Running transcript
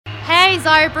Hi,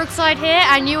 Xia Brookside here,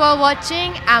 and you are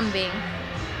watching AMBY.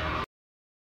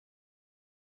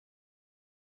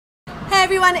 Hey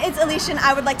everyone, it's Alicia, and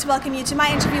I would like to welcome you to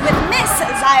my interview with Miss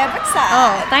Xia Brookside.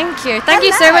 Oh, thank you. Thank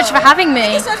you so much for having me.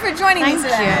 Thank you so much for joining me today.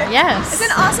 Thank you, yes.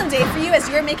 It's an awesome day for you as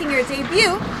you're making your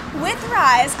debut with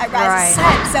RISE at RISE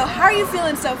Ascent. So how are you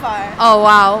feeling so far? Oh,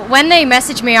 wow. When they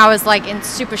messaged me, I was like in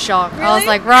super shock. Really? I was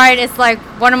like, right, it's like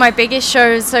one of my biggest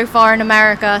shows so far in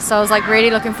America, so I was like really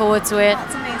looking forward to it.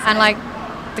 That's amazing. And like,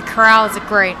 the crowds are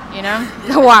great, you know?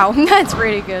 Wow, that's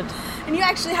really good. And you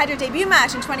actually had your debut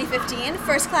match in 2015,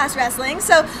 First Class Wrestling.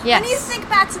 So Yes. when you think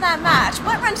back to that match,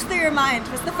 what runs through your mind?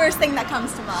 What's the first thing that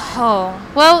comes to mind? Oh,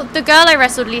 well, the girl I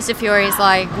wrestled, Lisa Fury, is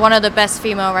like one of the best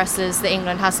female wrestlers that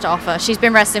England has to offer. She's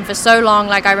been wrestling for so long,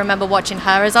 like I remember watching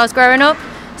her as I was growing up.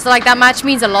 So like that match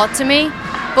means a lot to me.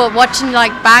 But watching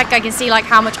like back, I can see like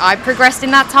how much I progressed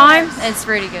in that time. It's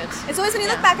really good. It's always when you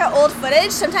look back at old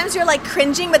footage, sometimes you're like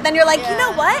cringing, but then you're like, you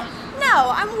know what?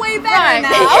 No, I'm way better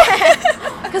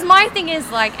now. Because my thing is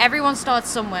like everyone starts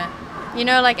somewhere. You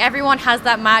know, like everyone has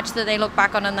that match that they look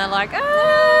back on and they're like,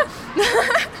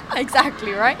 ah.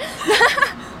 Exactly, right?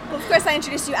 Well, of course, I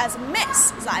introduced you as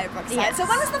Miss Xia Brookside. Yes. So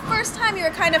when was the first time you were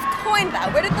kind of coined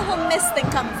that? Where did the whole Miss thing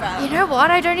come from? You know what?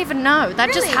 I don't even know. That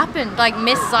just Really? happened. Like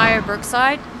Miss Xia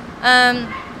Brookside.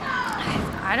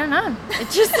 I don't know. It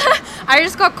just I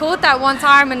just got called that one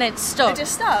time and it stuck. It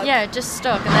just stuck? Yeah, it just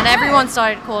stuck. And then everyone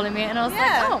started calling me and I was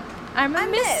Yeah. like, oh, I'm a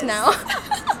Miss Miss. now.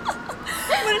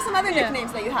 What are some other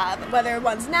nicknames that you have, whether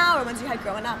ones now or ones you had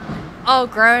growing up? Oh,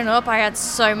 growing up, I had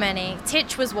so many.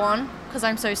 Titch was one because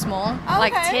I'm so small. Oh,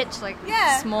 Like okay. Titch, like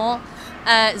Yeah. small.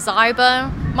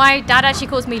 Zybo. My dad actually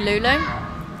calls me Lulu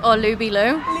or Luby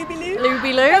Lou. Luby Lou?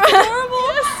 Luby Lou. That's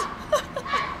adorable.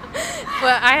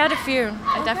 But I had a few.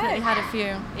 I Okay. definitely had a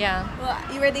few. Yeah. Well,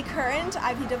 you are the current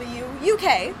IPW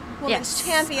UK Women's Yes,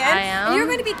 Champion. I am. And you're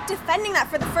going to be defending that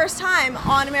for the first time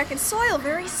on American soil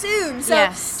very soon. So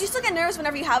Yes. do you still get nervous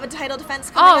whenever you have a title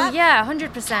defense coming Oh up? yeah,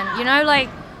 100%. You know, like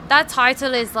that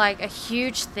title is like a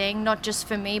huge thing, not just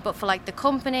for me, but for like the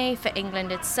company, for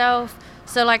England itself.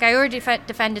 So like I already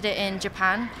defended it in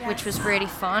Japan, which was really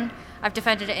fun. I've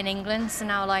defended it in England, so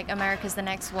now like America's the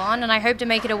next one, and I hope to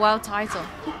make it a world title.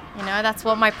 You know, that's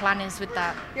what my plan is with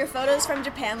that. Your photos from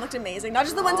Japan looked amazing. Not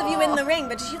just the ones of you in the ring,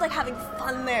 but just you like having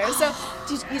fun there. So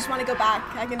do you just want to go back?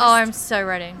 I can just... Oh, I'm so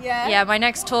ready. Yeah? Yeah, my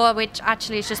next tour, which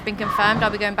actually has just been confirmed,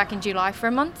 I'll be going back in July for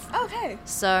a month. Okay.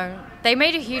 So they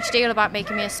made a huge deal about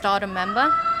making me a Stardom member,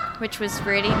 which was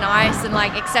really nice, and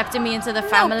like accepting me into the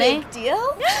family. No big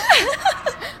deal.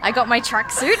 I got my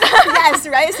tracksuit. Yes,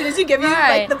 right? As soon as you give you like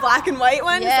Right. the black and white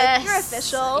one, Yes. it's like, you're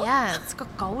official. Yeah, it's got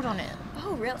gold on it.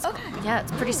 Oh, really? Okay. Yeah,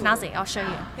 it's pretty snazzy. I'll show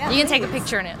you. Yeah, You can take a please.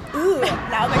 picture in it. Ooh,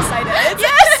 now I'm excited.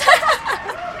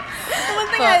 The one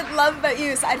thing But- I love about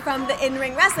you, aside from the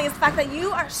in-ring wrestling, is the fact that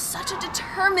you are such a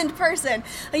determined person.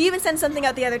 Like, you even sent something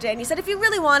out the other day, and you said, if you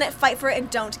really want it, fight for it and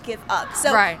don't give up.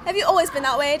 So, Right. have you always been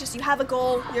that way? Just you have a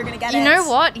goal, you're gonna get it. You know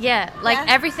what? Yeah. Like Yeah?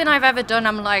 everything I've ever done,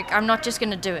 I'm like, I'm not just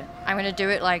gonna do it. I'm gonna do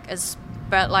it like as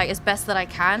best that I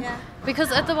can. Yeah.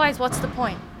 Because otherwise, what's the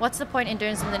point? What's the point in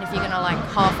doing something if you're gonna like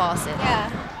half-ass it? Yeah.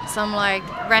 So I'm like,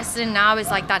 wrestling now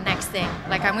is like that next thing.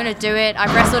 Like I'm gonna do it.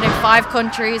 I've wrestled in 5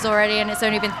 countries already, and it's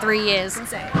only been 3 years.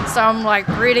 Insane. So I'm like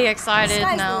really excited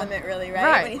Sky's now. the limit, really, right?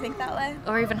 Right. When you think that way.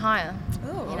 Or even higher.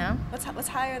 Ooh. You know? What's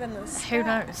higher than this? Who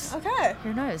knows? Okay.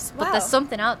 Who knows? But Wow. there's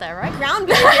something out there, right?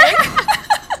 Groundbreaking.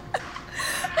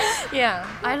 Yeah,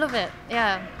 I love it.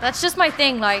 Yeah, that's just my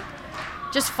thing. Like,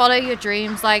 just follow your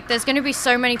dreams. Like, there's going to be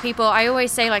so many people. I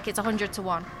always say, like, it's 100 to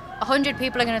 1. 100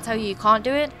 people are going to tell you can't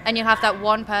do it, and you'll have that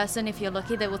one person, if you're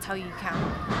lucky, that will tell you can.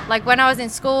 Like, when I was in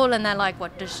school, and they're like,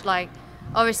 what does, like,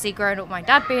 obviously growing up, my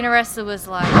dad being a wrestler was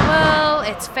like, well,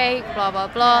 it's fake, blah, blah,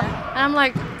 blah. And I'm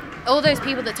like, all those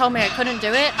people that told me I couldn't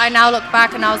do it, I now look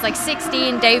back, and I was like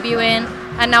 16, debuting,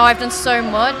 and now I've done so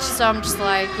much, so I'm just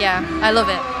like, yeah, I love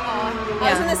it. I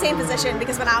was in the same position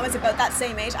because when I was about that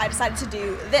same age, I decided to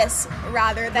do this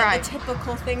rather than Right. the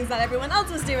typical things that everyone else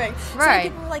was doing. So Right. many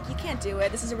people were like, you can't do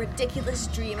it. This is a ridiculous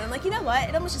dream. And I'm like, you know what?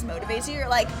 It almost just motivates you. You're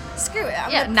like, screw it.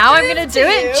 Yeah, now I'm gonna prove do to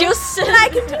it you just- that I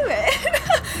can do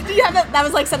it. Do you have that? That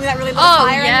was like something that really lit a Oh,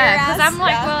 fire in your yeah, ass? because I'm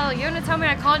like, Yeah. well, you're going to tell me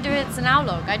I can't do it, so now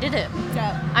look, I did it.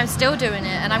 Yeah. I'm still doing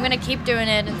it, and I'm going to keep doing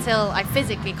it until I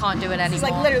physically can't do it anymore. It's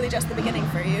like literally just the beginning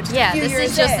for you. Just a Yeah, few this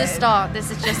years is just the in. start. This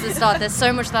is just the start. There's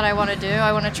so much that I want to do.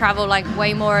 I want to travel like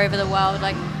way more over the world.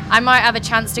 Like I might have a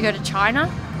chance to go to China,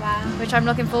 Wow. which I'm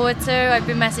looking forward to. I've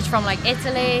been messaged from like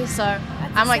Italy, so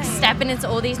I'm like insane. stepping into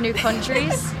all these new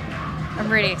countries. I'm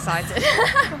really excited.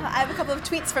 I have a couple of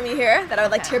tweets from you here that I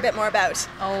would like to hear a bit more about.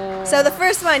 Oh. So the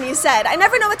first one you said, I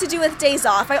never know what to do with days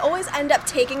off. I always end up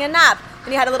taking a nap.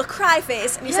 and you had a little cry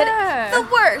face, and you said, the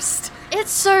worst.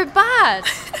 It's so bad.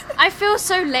 I feel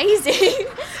so lazy.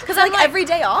 Because like every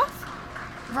day off?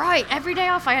 Right, every day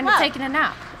off I end up taking a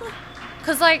nap.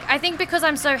 Because like, I think because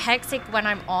I'm so hectic when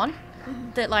I'm on,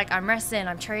 that like I'm resting,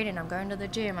 I'm training, I'm going to the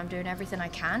gym, I'm doing everything I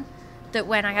can, that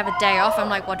when I have a day off, I'm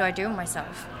like, what do I do with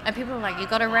myself? And people are like, you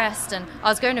gotta rest. And I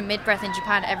was going to mid-breath in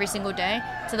Japan every single day,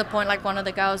 to the point like one of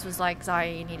the girls was like,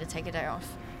 Xia, you need to take a day off.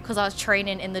 Because I was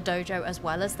training in the dojo as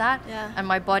well as that. Yeah. And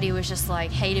my body was just like,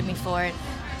 hated me for it.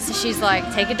 So she's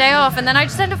like, take a day off. And then I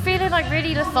just end up feeling like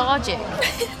really lethargic.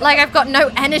 Like I've got no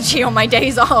energy on my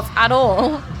days off at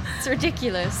all. It's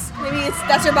ridiculous. Maybe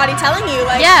that's your body telling you,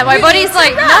 like, yeah, my body's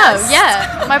like, no,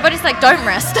 yeah. My body's like, don't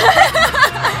rest.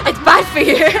 It's bad for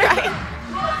you. Right.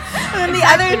 And then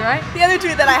the other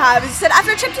tweet that I have is, you said,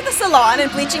 after a trip to the salon and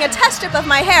bleaching a test strip of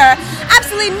my hair,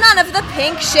 absolutely none of the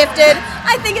pink shifted.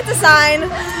 I think it's a sign.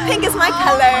 Pink is my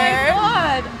color. Oh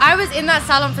my God. I was in that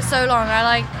salon for so long.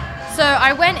 So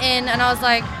I went in and I was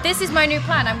like, this is my new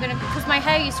plan. Because my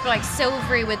hair used to be like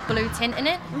silvery with blue tint in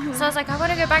it. Mm-hmm. So I was like, I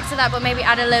want to go back to that, but maybe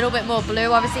add a little bit more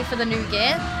blue, obviously, for the new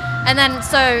gear. And then,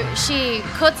 so she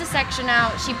cuts a section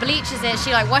out, she bleaches it,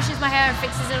 she like washes my hair and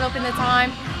fixes it up in the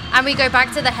time. And we go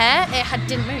back to the hair,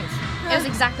 didn't move. It was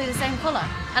exactly the same color.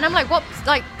 And I'm like, what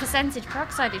like percentage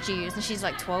peroxide did you use? And she's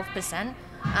like, 12%.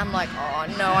 I'm like, oh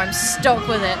no, I'm stuck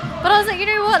with it. But I was like, you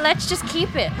know what, let's just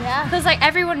keep it. Yeah. Because like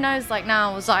everyone knows like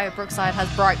now Xia Brookside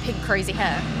has bright pink crazy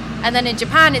hair. And then in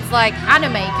Japan it's like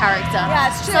anime character. Yeah,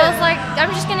 it's true. So I was like,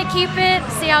 I'm just gonna keep it,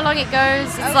 see how long it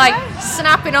goes. It's like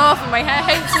snapping off and my hair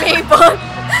hates me,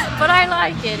 but I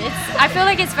like it. I feel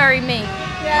like it's very me.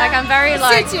 Yeah. Like I'm very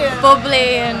like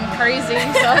bubbly and crazy.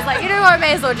 So I was like, you know what, I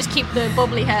may as well just keep the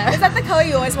bubbly hair. Is that the color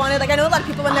you always wanted? Like I know a lot of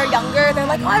people when they're younger, they're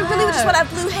like, oh, I really just want to have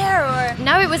blue hair. Or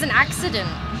no, it was an accident.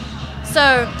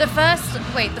 So the first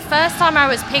time I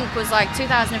was pink was like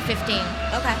 2015.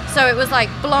 Okay. So it was like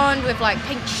blonde with like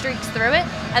pink streaks through it.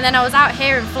 And then I was out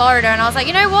here in Florida and I was like,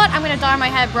 you know what? I'm going to dye my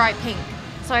hair bright pink.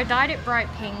 So I dyed it bright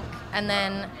pink and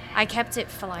then I kept it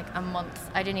for like a month.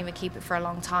 I didn't even keep it for a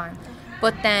long time.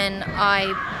 But then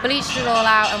I bleached it all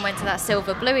out and went to that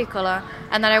silver bluey colour.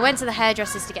 And then I went to the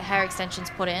hairdressers to get hair extensions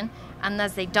put in. And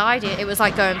as they dyed it, it was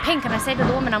like going pink. And I said to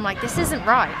the woman, I'm like, this isn't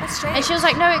right. That's strange. And she was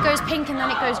like, no, it goes pink and then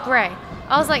it goes grey.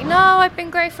 I was like, no, I've been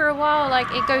grey for a while. Like,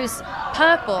 it goes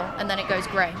purple and then it goes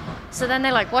grey. So then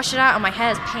they like wash it out and my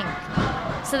hair's pink.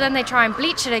 So then they try and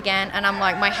bleach it again. And I'm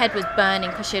like, my head was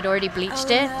burning because she had already bleached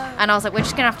it. No. And I was like, we're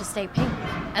just going to have to stay pink.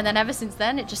 And then ever since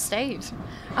then, it just stayed.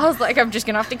 I was like, I'm just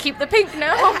going to have to keep the pink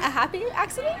now. A happy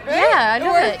accident, right? Yeah, I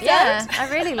love it. Yeah,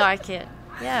 I really like it.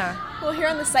 Yeah. Well, here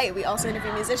on the site, we also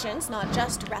interview musicians, not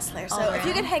just wrestlers. So if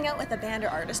you could hang out with a band or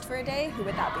artist for a day, who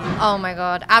would that be? Oh my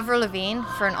God, Avril Lavigne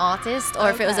for an artist, or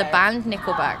if it was a band,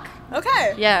 Nickelback.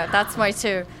 Okay. Yeah, that's my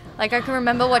two. Like, I can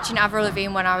remember watching Avril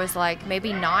Lavigne when I was like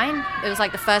maybe 9. It was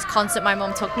like the first concert my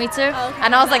mom took me to. Okay,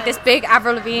 and I was like this big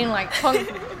Avril Lavigne, like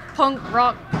punk,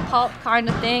 rock, pop kind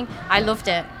of thing. I loved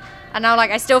it. And now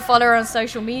like I still follow her on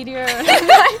social media. And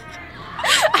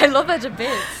I love her to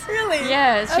bits. Really?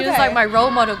 Yeah, she was like my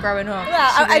role model growing up. Yeah,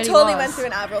 I totally went through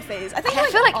an Avril phase. I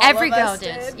feel like every girl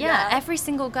did. Yeah, every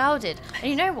single girl did.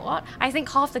 And you know what? I think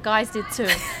half the guys did too.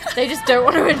 They just don't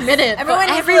want to admit it. Everyone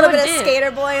needs a little bit of Skater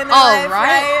Boy in their life,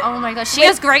 right? Oh my gosh, she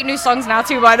has great new songs now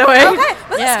too, by the way. Okay,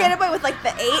 was it Skater Boy with like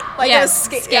the 8? Like it was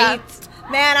Skate. Yeah.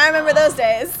 Man, I remember those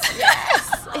days.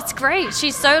 Yes, it's great.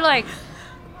 She's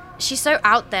so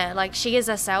out there. Like, she is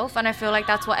herself, and I feel like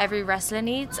that's what every wrestler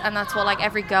needs, and that's what like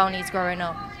every girl needs growing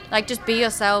up. Like, just be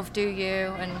yourself, do you,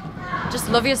 and just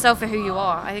love yourself for who you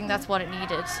are. I think that's what it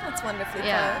needed. That's wonderfully put.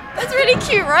 That's really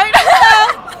cute, right?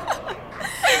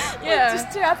 Yeah.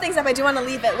 Just to wrap things up, I do want to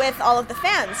leave it with all of the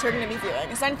fans who are going to be viewing.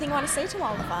 Is there anything you want to say to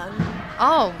all of them?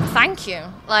 Oh, thank you.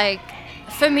 Like,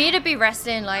 for me to be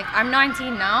wrestling, like, I'm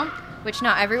 19 now, which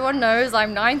not everyone knows.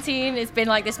 I'm 19. It's been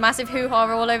like this massive hoo-ha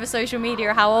all over social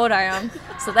media how old I am.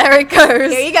 So there it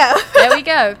goes. Here you go. There we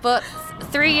go. But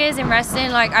 3 years in wrestling,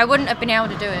 like, I wouldn't have been able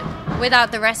to do it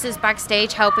without the wrestlers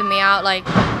backstage helping me out. Like,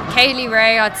 Kaylee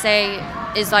Ray, I'd say,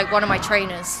 is like one of my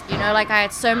trainers. You know, like, I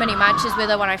had so many matches with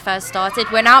her when I first started.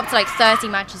 We're now up to like 30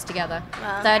 matches together.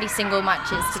 Wow. 30 single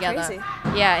matches That's together. Crazy.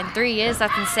 Yeah, in 3 years,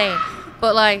 that's insane.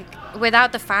 But like,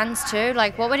 without the fans too,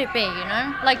 like, what would it be, you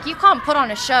know? Like, you can't put on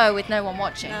a show with no one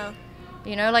watching. No.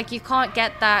 You know, like, you can't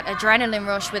get that adrenaline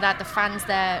rush without the fans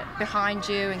there behind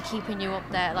you and keeping you up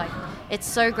there. Like, it's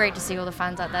so great to see all the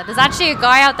fans out there. There's actually a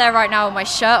guy out there right now with my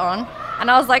shirt on, and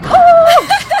I was like, oh,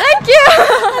 thank you.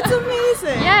 That's amazing.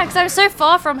 amazing. Yeah, because I'm so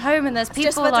far from home, and there's Just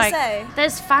people about to like, say.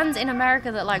 there's fans in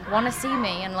America that like want to see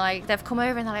me, and like they've come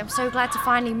over and they're like, I'm so glad to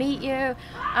finally meet you.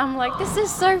 I'm like, this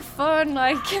is so fun.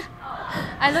 Like,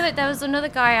 I love it. There was another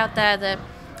guy out there that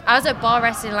I was at bar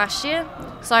wrestling last year,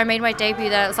 so I made my debut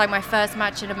there. It was like my first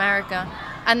match in America.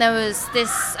 And there was this,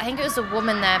 I think it was a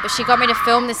woman there, but she got me to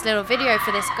film this little video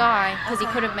for this guy because he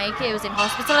couldn't make it. He was in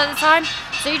hospital at the time.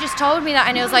 So he just told me that,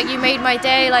 and it was like, you made my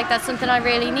day, like that's something I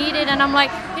really needed. And I'm like,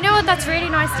 you know what, that's really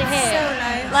nice to hear. So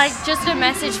nice. Like just a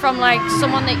message from like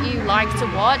someone that you like to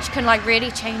watch can like really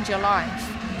change your life.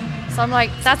 So I'm like,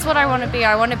 that's what I want to be.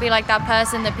 I want to be like that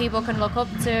person that people can look up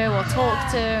to or talk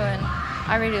to, and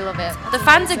I really love it. The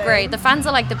fans are great. The fans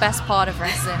are like the best part of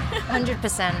wrestling,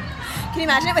 100%. Can you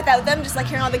imagine it without them? Just like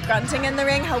hearing all the grunting in the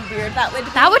ring, how weird that would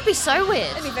be. That would be so weird.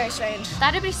 That'd be very strange.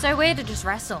 That'd be so weird to just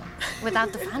wrestle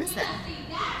without the fans there.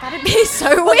 That'd be so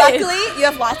weird. Well, luckily, you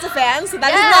have lots of fans, so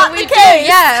that is Yeah, not we the case. do.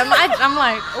 Yeah, I'm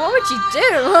like, what would you do?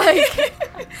 Like,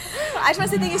 I just want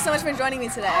to say thank you so much for joining me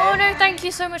today. oh no, thank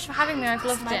you so much for having me. I've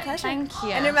loved My it. pleasure. Thank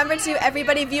you. And remember, to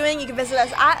everybody viewing, you can visit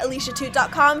us at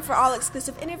aliciatoot.com for all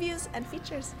exclusive interviews and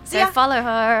features. See So ya. follow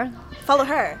her. Follow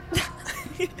her.